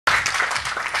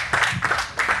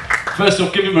First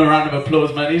off, give him a round of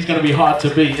applause, man. He's going to be hard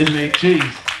to beat, isn't he?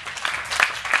 Jeez.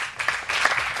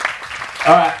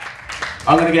 Alright,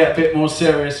 I'm going to get a bit more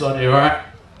serious on you, alright?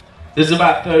 This is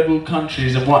about third world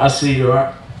countries and what I see,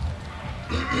 alright?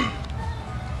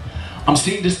 I'm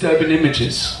seeing disturbing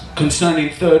images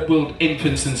concerning third world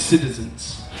infants and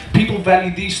citizens. People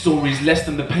value these stories less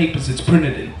than the papers it's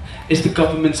printed in. It's the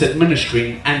government's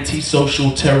administering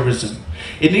anti-social terrorism.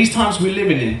 In these times we're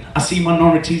living in, I see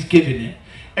minorities giving it.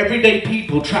 Everyday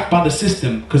people trapped by the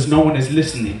system because no one is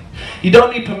listening. You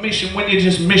don't need permission when you're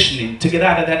just missioning to get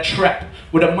out of that trap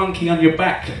with a monkey on your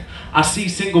back. I see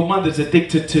single mothers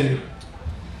addicted to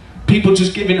people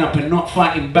just giving up and not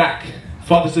fighting back.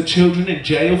 Fathers of children in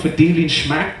jail for dealing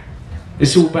schmack.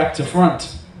 It's all back to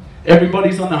front.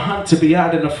 Everybody's on the hunt to be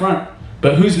out in the front,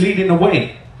 but who's leading the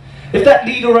way? If that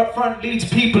leader up front leads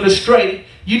people astray,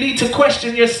 you need to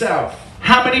question yourself.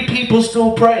 How many people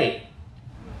still pray?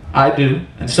 I do,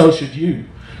 and so should you.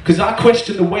 Because I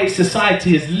question the way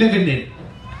society is living in.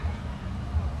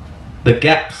 The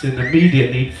gaps in the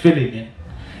media need filling in.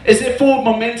 Is there forward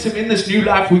momentum in this new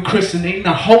life we're christening?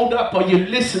 Now hold up, are you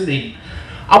listening?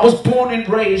 I was born and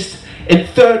raised in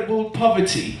third world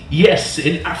poverty. Yes,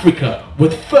 in Africa,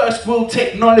 with first world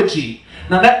technology.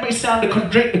 Now that may sound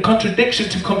a contradiction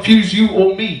to confuse you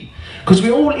or me. Because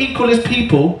we're all equal as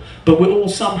people, but we all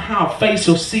somehow face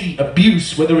or see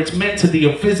abuse, whether it's mentally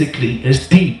or physically, as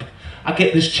deep. I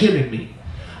get this chill in me.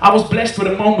 I was blessed with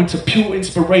a moment of pure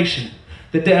inspiration.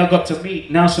 The day I got to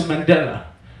meet Nelson Mandela.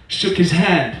 Shook his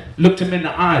hand, looked him in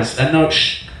the eyes, and know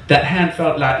that hand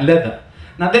felt like leather.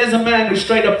 Now there's a man who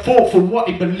straight up fought for what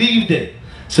he believed in.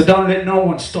 So don't let no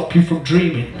one stop you from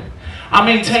dreaming. I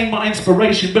maintain my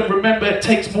inspiration, but remember it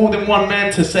takes more than one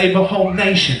man to save a whole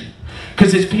nation.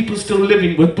 Because there's people still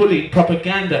living with bullying,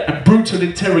 propaganda, and brutal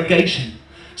interrogation.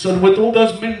 So with all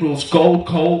those minerals, gold,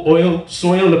 coal, oil,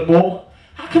 soil, and more,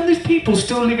 how come these people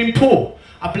still living poor?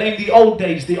 I blame the old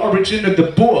days, the origin of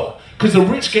the Boer. Because the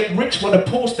rich get rich while the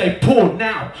poor stay poor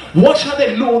now. Watch how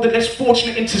they lure the less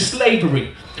fortunate into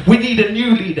slavery. We need a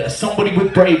new leader, somebody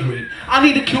with bravery. I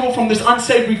need a cure from this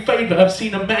unsavory favour of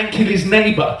seeing a man kill his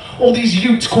neighbour. All these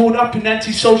youths caught up in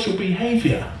antisocial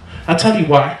behaviour. I'll tell you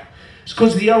why. It's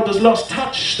because the elders lost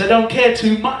touch. They don't care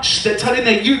too much. They're telling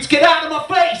their youths, get out of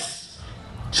my face.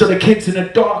 So the kid's in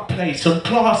a dark place on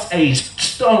class A's,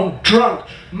 stoned, drunk,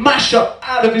 mash up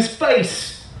out of his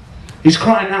face. He's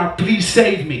crying out, please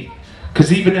save me.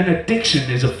 Because even an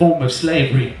addiction is a form of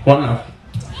slavery. One love.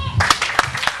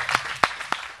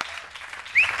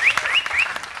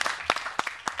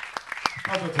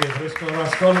 Risko.